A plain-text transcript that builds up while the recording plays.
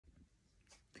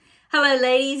Hello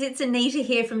ladies, it's Anita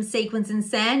here from Sequins and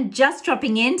Sand, just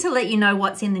dropping in to let you know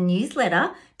what's in the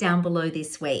newsletter down below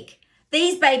this week.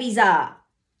 These babies are,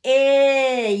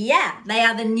 they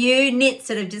are the new knits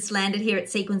that have just landed here at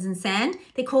Sequins and Sand.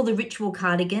 They're called the Ritual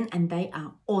Cardigan and they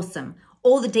are awesome.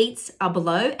 All the deets are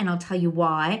below and I'll tell you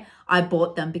why I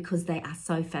bought them, because they are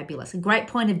so fabulous. A great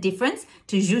point of difference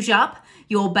to zhuzh up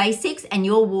your basics and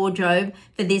your wardrobe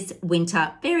for this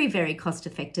winter very, very cost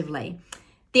effectively.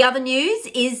 The other news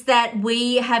is that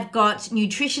we have got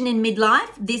nutrition in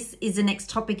midlife. This is the next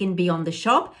topic in Beyond the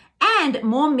Shop, and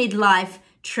more midlife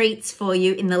treats for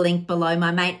you in the link below.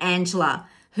 My mate Angela,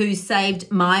 who saved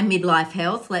my midlife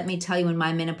health, let me tell you, in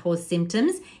my menopause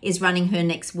symptoms, is running her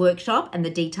next workshop, and the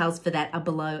details for that are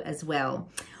below as well.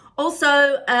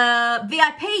 Also,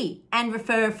 VIP and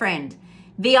refer a friend.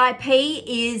 VIP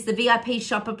is the VIP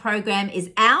shopper program is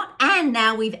out, and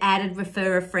now we've added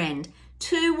refer a friend.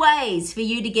 2 ways for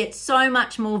you to get so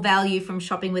much more value from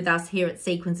shopping with us here at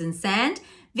Sequins and Sand.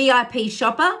 VIP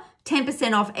shopper,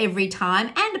 10% off every time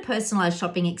and a personalized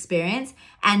shopping experience.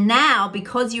 And now,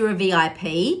 because you're a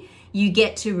VIP, you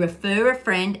get to refer a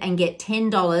friend and get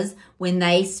 $10 when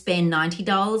they spend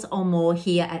 $90 or more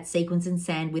here at Sequins and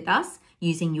Sand with us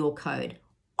using your code.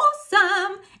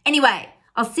 Awesome. Anyway,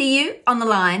 I'll see you on the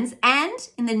lines and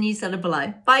in the newsletter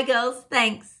below. Bye girls.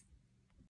 Thanks.